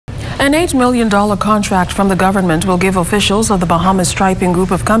An $8 million contract from the government will give officials of the Bahamas striping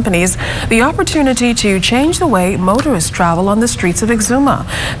group of companies the opportunity to change the way motorists travel on the streets of Exuma.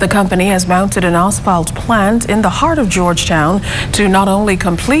 The company has mounted an asphalt plant in the heart of Georgetown to not only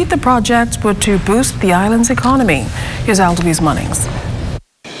complete the project, but to boost the island's economy. Here's Alderby's Munnings.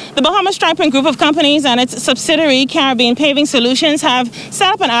 The Bahamas Striping Group of Companies and its subsidiary Caribbean Paving Solutions have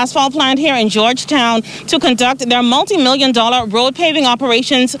set up an asphalt plant here in Georgetown to conduct their multi-million-dollar road paving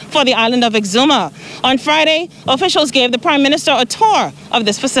operations for the island of Exuma. On Friday, officials gave the Prime Minister a tour of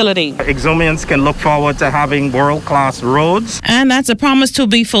this facility. Exumians can look forward to having world-class roads. And that's a promise to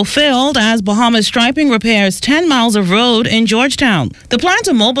be fulfilled as Bahamas Striping repairs 10 miles of road in Georgetown. The plan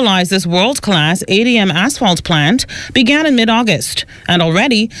to mobilize this world-class ADM asphalt plant began in mid-August, and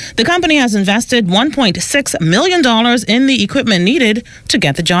already the company has invested $1.6 million in the equipment needed to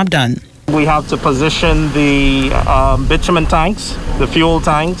get the job done. We have to position the bitumen tanks, the fuel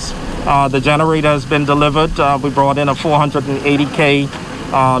tanks. The generator has been delivered. We brought in a 480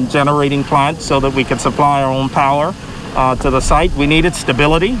 kV generating plant so that we could supply our own power to the site. We needed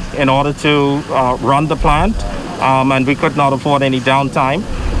stability in order to run the plant, and we could not afford any downtime.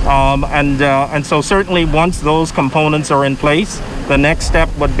 And so certainly once those components are in place, the next step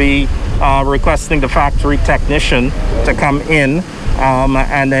would be requesting the factory technician to come in,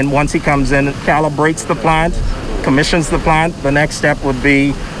 and then once he comes in, calibrates the plant, commissions the plant. The next step would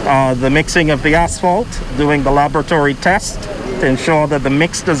be the mixing of the asphalt, doing the laboratory test to ensure that the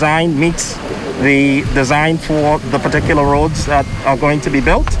mix design meets the design for the particular roads that are going to be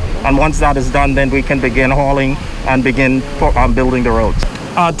built. And once that is done, then we can begin hauling and begin building the roads.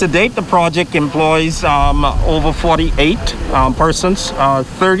 To date, the project employs over 48 persons.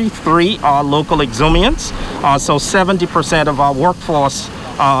 33 are local Exumians, so 70% of our workforce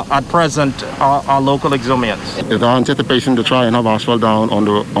at present are local Exumians. It's our anticipation to try and have asphalt down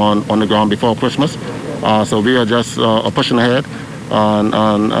on the ground before Christmas. So we are just pushing ahead, and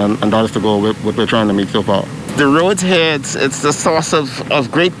that is the goal what we're trying to meet so far. The roads here, it's the source of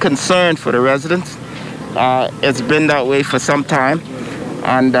great concern for the residents. It's been that way for some time.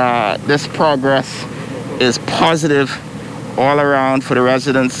 And this progress is positive all around for the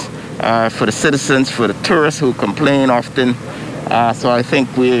residents, for the citizens, for the tourists who complain often. So I think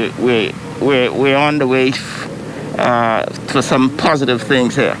we're on the way for some positive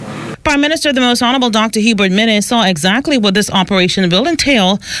things here. Prime Minister, the Most Honorable Dr. Hubert Minnis saw exactly what this operation will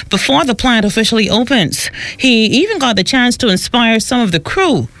entail before the plant officially opens. He even got the chance to inspire some of the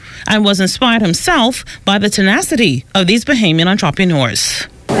crew and was inspired himself by the tenacity of these Bahamian entrepreneurs.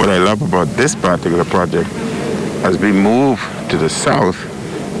 What I love about this particular project, as we move to the south,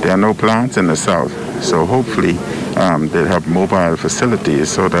 there are no plants in the south. So hopefully they'll have mobile facilities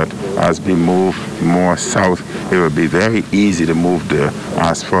so that as we move more south, it will be very easy to move the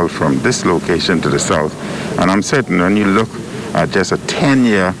asphalt from this location to the south. And I'm certain when you look at just a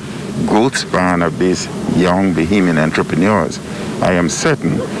 10-year growth span of these young Bahamian entrepreneurs, I am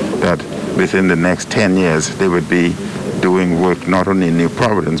certain that within the next 10 years, they would be doing work not only in New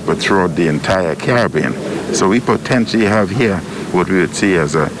Providence, but throughout the entire Caribbean. So we potentially have here what we would see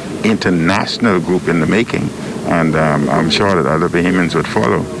as an international group in the making. And I'm sure that other Bahamians would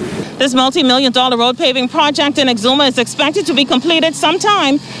follow. This multi-million-dollar road paving project in Exuma is expected to be completed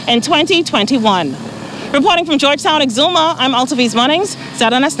sometime in 2021. Reporting from Georgetown, Exuma, I'm Alderby's Munnings,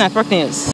 ZNS Network News.